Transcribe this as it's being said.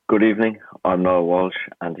Good evening, I'm Noel Walsh,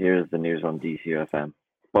 and here's the news on DCUFM.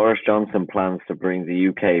 Boris Johnson plans to bring the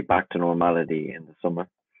UK back to normality in the summer.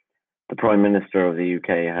 The Prime Minister of the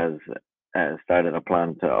UK has started a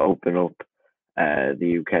plan to open up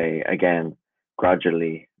the UK again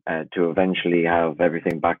gradually to eventually have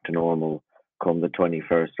everything back to normal come the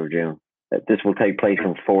 21st of June. This will take place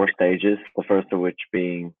in 4 stages, the first of which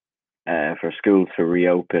being for schools to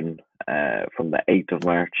reopen from the 8th of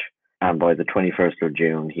March. And by the 21st of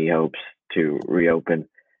June, he hopes to reopen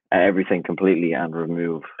everything completely and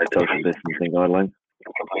remove social distancing guidelines.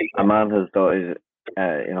 A man has died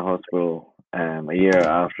in a hospital a year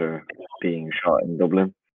after being shot in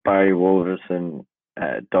Dublin. Barry Wolverson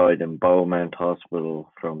died in Beaumont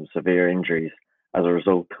Hospital from severe injuries as a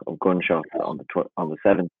result of gunshots on the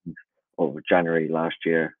 17th of January last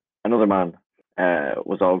year. Another man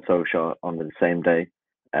was also shot on the same day,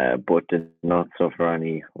 but did not suffer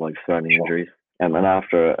any life-threatening injuries. And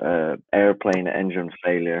after airplane engine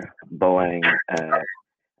failure, Boeing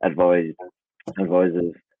advises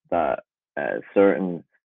that certain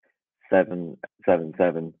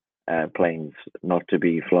 777 planes not to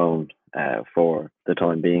be flown for the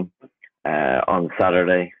time being. On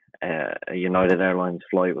Saturday, a United Airlines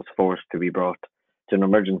flight was forced to be brought to an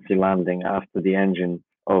emergency landing after the engine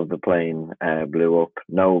of the plane blew up.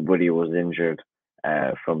 Nobody was injured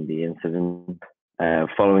from the incident.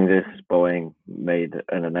 Following this, Boeing made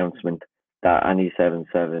an announcement that any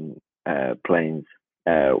 77 planes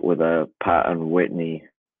with a Pratt & Whitney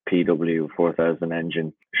PW4000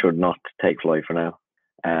 engine should not take flight for now.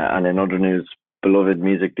 And in other news, beloved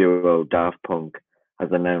music duo Daft Punk has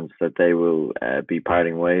announced that they will be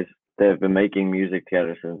parting ways. They have been making music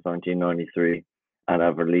together since 1993 and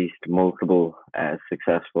have released multiple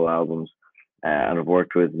successful albums and have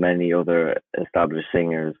worked with many other established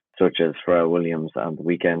singers such as Pharrell Williams and The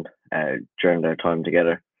Weeknd during their time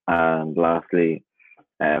together. And lastly,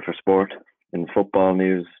 for sport, in football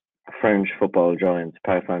news, French football giants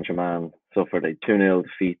Paris Saint-Germain suffered a 2-0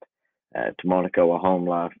 defeat to Monaco at home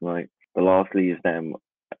last night. The loss leaves them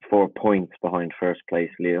 4 points behind first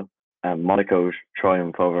place Lille, and Monaco's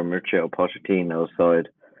triumph over Mauricio Pochettino's side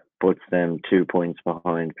puts them 2 points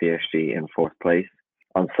behind PSG in 4th place.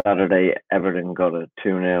 On Saturday, Everton got a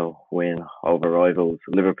 2-0 win over rivals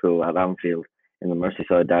Liverpool at Anfield in the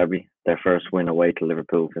Merseyside derby, their first win away to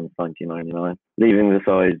Liverpool since 1999, leaving the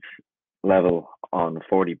sides level on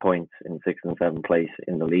 40 points in 6th and 7th place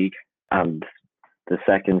in the league. And the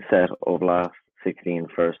second set of last 16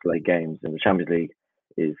 first leg games in the Champions League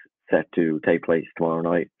is set to take place tomorrow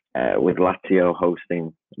night, with Lazio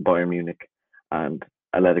hosting Bayern Munich and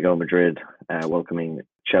Atletico Madrid welcoming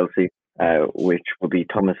Chelsea, which will be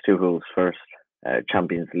Thomas Tuchel's first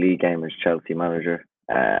Champions League game as Chelsea manager.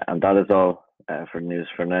 And that is all for news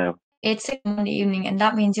for now. It's Monday evening, and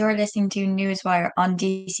that means you're listening to Newswire on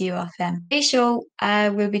DCUFM. Today's show,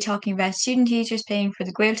 we'll be talking about student teachers paying for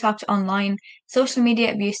the Gaeltacht online, social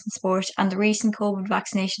media abuse in sport, and the recent COVID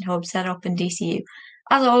vaccination hub set up in DCU.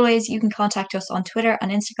 As always, you can contact us on Twitter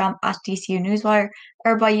and Instagram at DCU Newswire,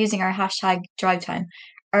 or by using our hashtag DriveTime.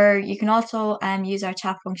 Or you can also use our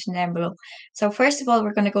chat function down below. So first of all,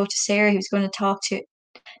 we're going to go to Sarah, who's going to talk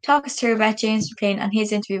us through about James McLean and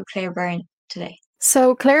his interview with Claire Byrne today.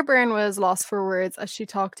 So Claire Byrne was lost for words as she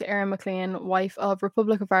talked to Erin McLean, wife of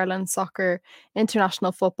Republic of Ireland soccer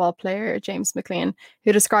international football player James McLean,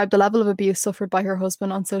 who described the level of abuse suffered by her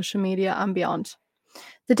husband on social media and beyond.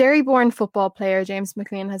 The Derry-born football player James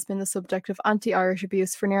McLean has been the subject of anti-Irish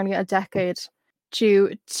abuse for nearly a decade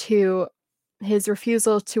due to his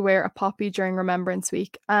refusal to wear a poppy during Remembrance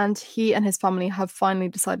Week, and he and his family have finally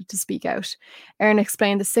decided to speak out. Erin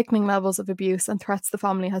explained the sickening levels of abuse and threats the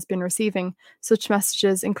family has been receiving. Such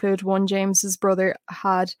messages include one James's brother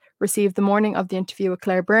had received the morning of the interview with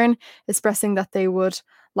Claire Byrne, expressing that they would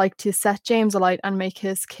like to set James alight and make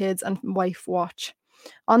his kids and wife watch.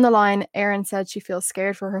 On the line, Erin said she feels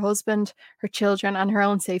scared for her husband, her children, and her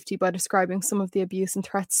own safety by describing some of the abuse and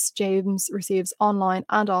threats James receives online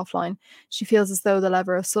and offline. She feels as though the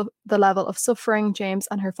level of suffering James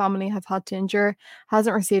and her family have had to endure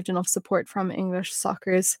hasn't received enough support from English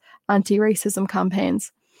soccer's anti-racism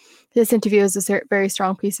campaigns. This interview is a very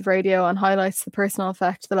strong piece of radio and highlights the personal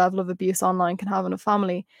effect the level of abuse online can have on a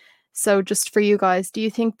family. So just for you guys, do you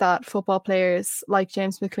think that football players like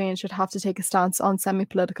James McLean should have to take a stance on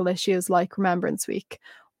semi-political issues like Remembrance Week,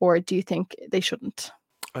 or do you think they shouldn't?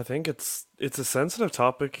 I think it's a sensitive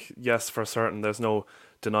topic, yes, for certain. There's no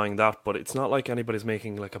denying that, but it's not like anybody's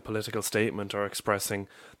making like a political statement or expressing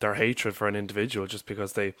their hatred for an individual just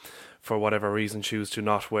because they, for whatever reason, choose to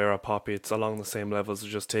not wear a poppy. It's along the same levels as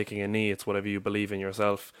just taking a knee. It's whatever you believe in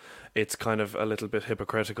yourself. It's kind of a little bit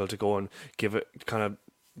hypocritical to go and give it kind of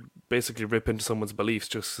basically rip into someone's beliefs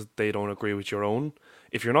just 'cause they don't agree with your own.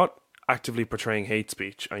 If you're not actively portraying hate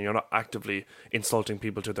speech and you're not actively insulting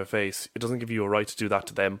people to their face, it doesn't give you a right to do that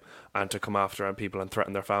to them and to come after people and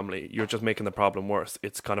threaten their family. You're just making the problem worse.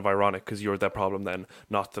 It's kind of ironic because you're their problem then,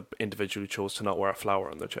 not the individual who chose to not wear a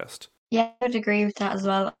flower on their chest. Yeah, I would agree with that as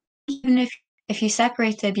well. Even if you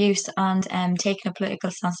separate the abuse and taking a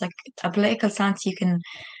political stance, like a political stance, you can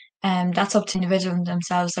that's up to individuals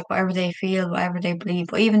themselves, like whatever they feel, whatever they believe.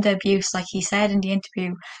 But even the abuse, like he said in the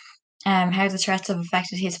interview, how the threats have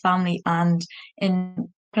affected his family, and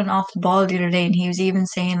in putting off the ball the other day, and he was even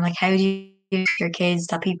saying like, how do you teach your kids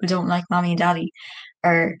that people don't like mommy and daddy,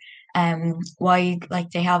 or why like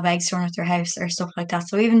they have eggs thrown at their house or stuff like that.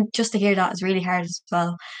 So even just to hear that is really hard as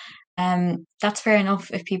well. That's fair enough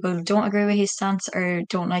if people don't agree with his stance or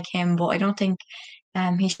don't like him, but I don't think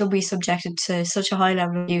he should be subjected to such a high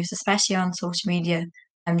level of abuse, especially on social media,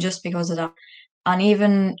 just because of that. And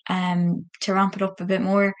even to ramp it up a bit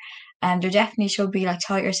more, there definitely should be like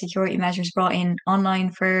tighter security measures brought in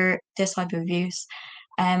online for this type of abuse.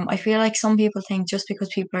 I feel like some people think just because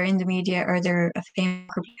people are in the media or they're a famous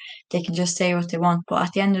group, they can just say what they want. But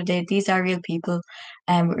at the end of the day, these are real people,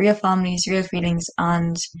 with real families, real feelings,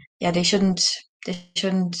 and yeah, they shouldn't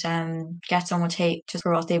get so much hate just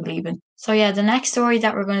for what they believe in. So yeah, the next story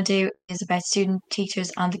that we're going to do is about student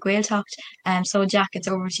teachers and the Gaeltacht. So Jack, it's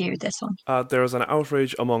over to you with this one. There is an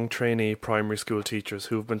outrage among trainee primary school teachers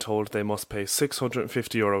who have been told they must pay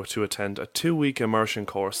 €650 to attend a 2-week immersion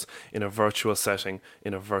course in a virtual setting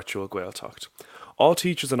in a virtual Gaeltacht. All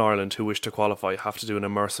teachers in Ireland who wish to qualify have to do an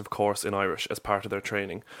immersive course in Irish as part of their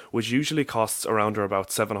training, which usually costs around or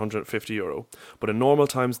about €750. But in normal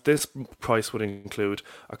times, this price would include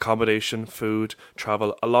accommodation, food,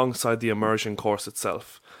 travel, alongside the immersion course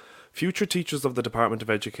itself. Future teachers of the Department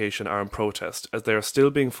of Education are in protest as they are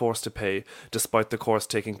still being forced to pay despite the course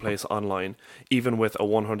taking place online. Even with a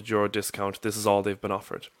 €100 discount, this is all they've been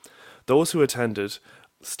offered. Those who attended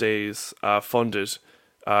funded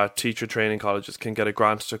teacher training colleges can get a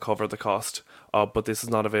grant to cover the cost, but this is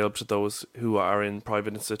not available to those who are in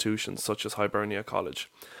private institutions such as Hibernia College.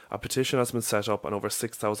 A petition has been set up and over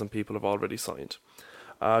 6,000 people have already signed.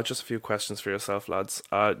 Just a few questions for yourself, lads.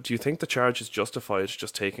 Do you think the charge is justified,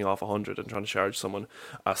 just taking off 100 and trying to charge someone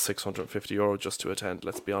 €650 just to attend,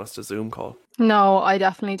 let's be honest, a Zoom call? No, I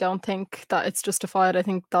definitely don't think that it's justified. I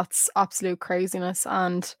think that's absolute craziness.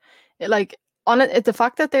 And the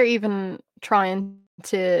fact that they're even trying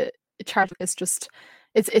to charge is just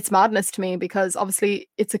it's madness to me, because obviously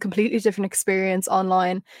it's a completely different experience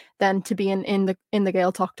online than to be in the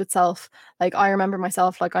Gaeltacht itself. Like, I remember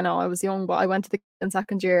myself, like, I know I was young, but I went to in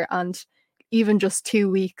second year, and even just 2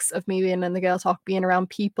 weeks of me being in the Gaeltacht, being around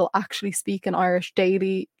people actually speaking Irish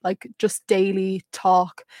daily, like just daily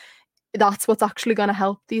talk, that's what's actually going to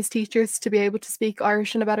help these teachers to be able to speak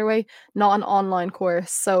Irish in a better way, not an online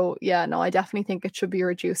course. So yeah, no, I definitely think it should be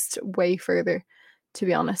reduced way further, to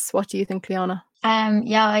be honest. What do you think, Leona?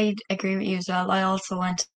 Yeah, I agree with you as well. I also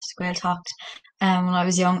went to Gaeltacht when I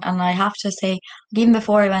was young, and I have to say, even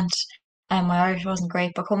before I went, my Irish wasn't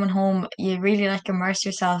great, but coming home, you really like immerse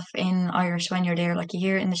yourself in Irish when you're there. Like, you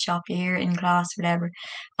hear it in the shop, you hear it in class, whatever.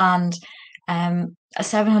 And a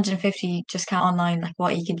 750 just can't online, like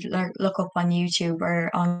what you could look up on YouTube or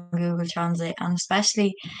on Google Translate. And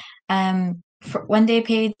especially for when they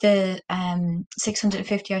paid the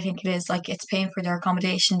 650, I think it is, like, it's paying for their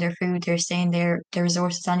accommodation, their food, their staying there, their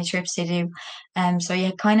resources, any trips they do. So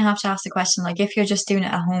you kind of have to ask the question, like, if you're just doing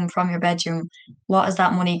it at home from your bedroom, what is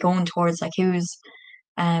that money going towards? Like, who's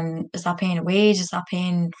is that paying a wage? Is that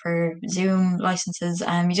paying for Zoom licenses?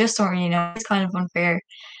 You just don't really know. It's kind of unfair,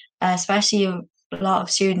 especially a lot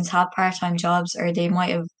of students have part-time jobs, or they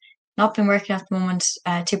might have not been working at the moment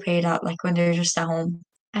to pay that, like when they're just at home.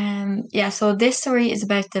 Yeah, so this story is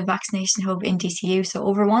about the vaccination hub in DCU. So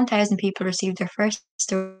over 1,000 people received their first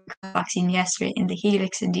vaccine yesterday in the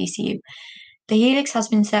Helix in DCU. The Helix has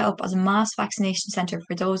been set up as a mass vaccination centre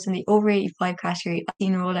for those in the over 85 category.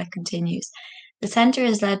 Vaccine rollout continues. The centre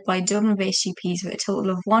is led by Dublin-based GPs with a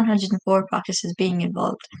total of 104 practices being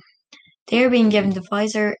involved. They are being given the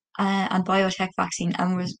Pfizer and BioNTech vaccine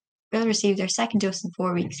and will receive their second dose in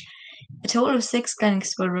 4 weeks. A total of 6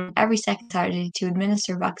 clinics will run every second Saturday to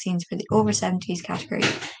administer vaccines for the over 70s category.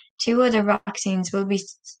 Two other vaccine hubs will be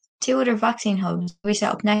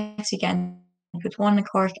set up next weekend with one in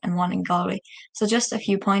Cork and one in Galway. So just a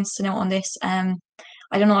few points to note on this.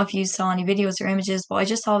 I don't know if you saw any videos or images, but I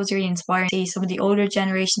just thought it was really inspiring to see some of the older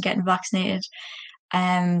generation getting vaccinated.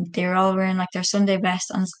 They're all wearing like their Sunday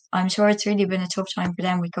best, and I'm sure it's really been a tough time for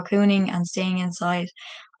them with cocooning and staying inside.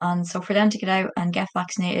 And so for them to get out and get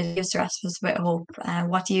vaccinated gives the rest of us a bit of hope.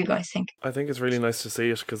 What do you guys think? I think it's really nice to see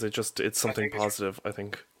it because it's something positive. I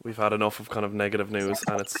think we've had enough of kind of negative news,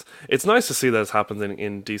 and it's nice to see that it's happened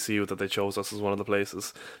in DCU, that they chose us as one of the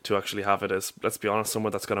places to actually have it as, let's be honest, somewhere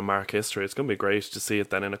that's going to mark history. It's going to be great to see it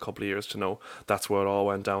then in a couple of years, to know that's where it all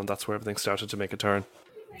went down. That's where everything started to make a turn.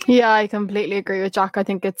 Yeah, I completely agree with Jack. I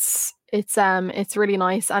think it's really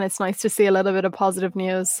nice, and it's nice to see a little bit of positive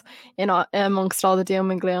news in amongst all the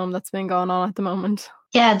doom and gloom that's been going on at the moment.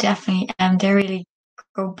 Yeah, definitely. They're really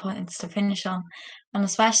good points to finish on, and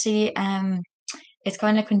especially it's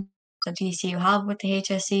kind of that DCU have with the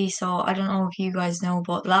HSE. So I don't know if you guys know,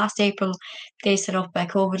 but last April they set up a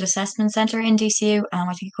COVID assessment centre in DCU. I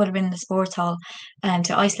think it could have been in the sports hall,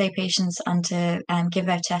 to isolate patients and to give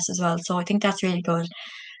out tests as well. So I think that's really good.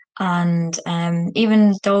 And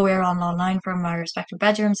even though we're all online from our respective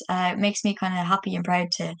bedrooms, it makes me kind of happy and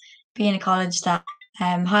proud to be in a college that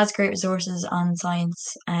has great resources on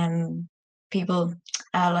science, people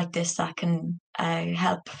like this that can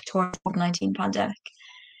help towards the COVID-19 pandemic.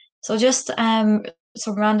 So just some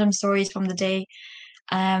random stories from the day.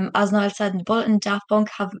 As Niall said in the bulletin, Daft Punk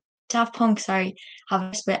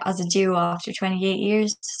have split as a duo after 28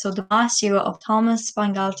 years. So the mass duo of Thomas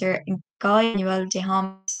Bangalter and Guy Manuel de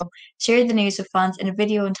Hamas shared the news with fans in a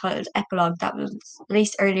video entitled Epilogue that was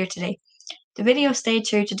released earlier today. The video stayed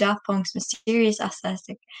true to Daft Punk's mysterious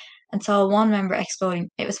aesthetic and saw one member exploding.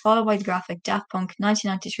 It was followed by the graphic Daft Punk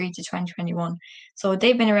 1993 to 2021. So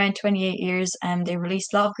they've been around 28 years and they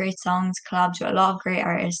released a lot of great songs, collabed with a lot of great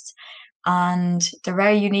artists, and they're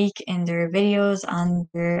very unique in their videos and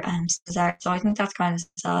their art. So I think that's kind of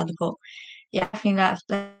sad, but yeah, definitely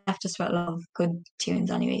left us with a lot of good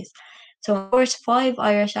tunes anyways. So of course, 5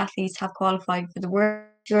 Irish athletes have qualified for the World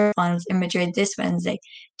Tour Finals in Madrid this Wednesday.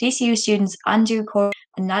 DCU students Andrew Corr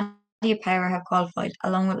and Nadia Power have qualified,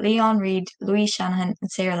 along with Leon Reid, Louise Shanahan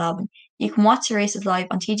and Sarah Lavin. You can watch the races live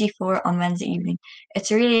on TG4 on Wednesday evening.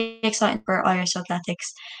 It's really exciting for Irish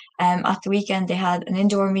athletics. At the weekend, they had an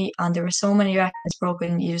indoor meet and there were so many records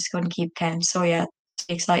broken, you just couldn't keep count. So yeah, it's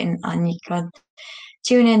exciting, and you can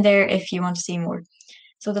tune in there if you want to see more.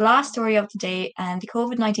 So the last story of the day, the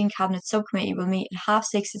COVID-19 Cabinet Subcommittee will meet at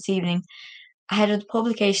 6:30 this evening ahead of the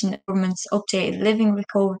publication of the government's updated Living with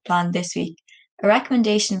COVID plan this week. A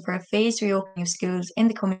recommendation for a phased reopening of schools in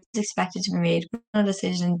the coming is expected to be made, with a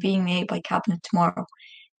decision being made by Cabinet tomorrow.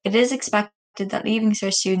 It is expected that Leaving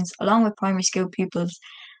Cert students, along with primary school pupils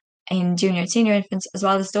in junior and senior infants, as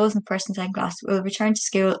well as those in first and second class, will return to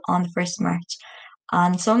school on the 1st of March.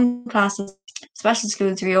 And some classes, special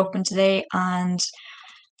schools, reopened today, and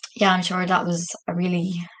yeah, I'm sure that was a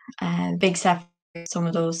really big step for some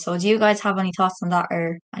of those. So do you guys have any thoughts on that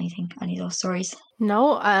or anything, any of those stories?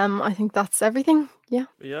 No, I think that's everything. Yeah.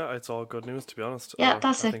 Yeah, it's all good news, to be honest. Yeah,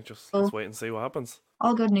 that's I it. think just let's wait and see what happens.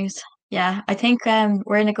 All good news. Yeah, I think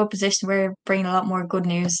we're in a good position. We're bringing a lot more good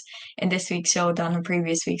news in this week's show than in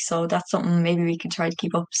previous weeks. So that's something maybe we can try to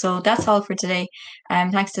keep up. So that's all for today.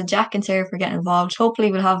 Thanks to Jack and Sarah for getting involved.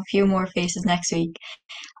 Hopefully we'll have a few more faces next week.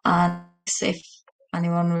 And if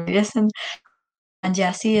anyone will listen. And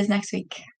yeah, see you next week.